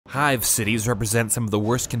Hive cities represent some of the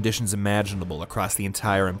worst conditions imaginable across the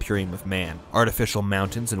entire Imperium of Man. Artificial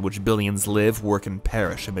mountains in which billions live, work, and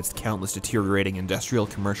perish amidst countless deteriorating industrial,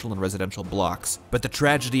 commercial, and residential blocks. But the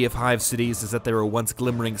tragedy of Hive cities is that they were once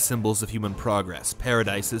glimmering symbols of human progress,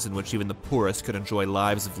 paradises in which even the poorest could enjoy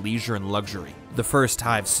lives of leisure and luxury. The first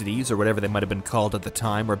Hive cities, or whatever they might have been called at the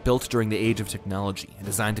time, were built during the Age of Technology and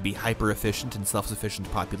designed to be hyper-efficient and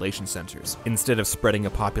self-sufficient population centers. Instead of spreading a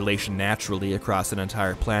population naturally across an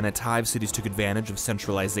entire planet, Hive cities took advantage of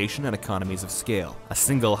centralization and economies of scale. A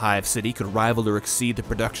single Hive city could rival or exceed the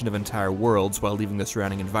production of entire worlds while leaving the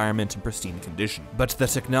surrounding environment in pristine condition. But the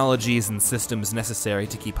technologies and systems necessary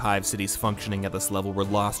to keep Hive cities functioning at this level were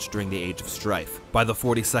lost during the Age of Strife. By the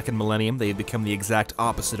 42nd millennium, they had become the exact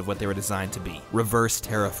opposite of what they were designed to be. Reverse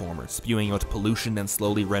terraformers, spewing out pollution and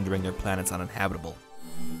slowly rendering their planets uninhabitable.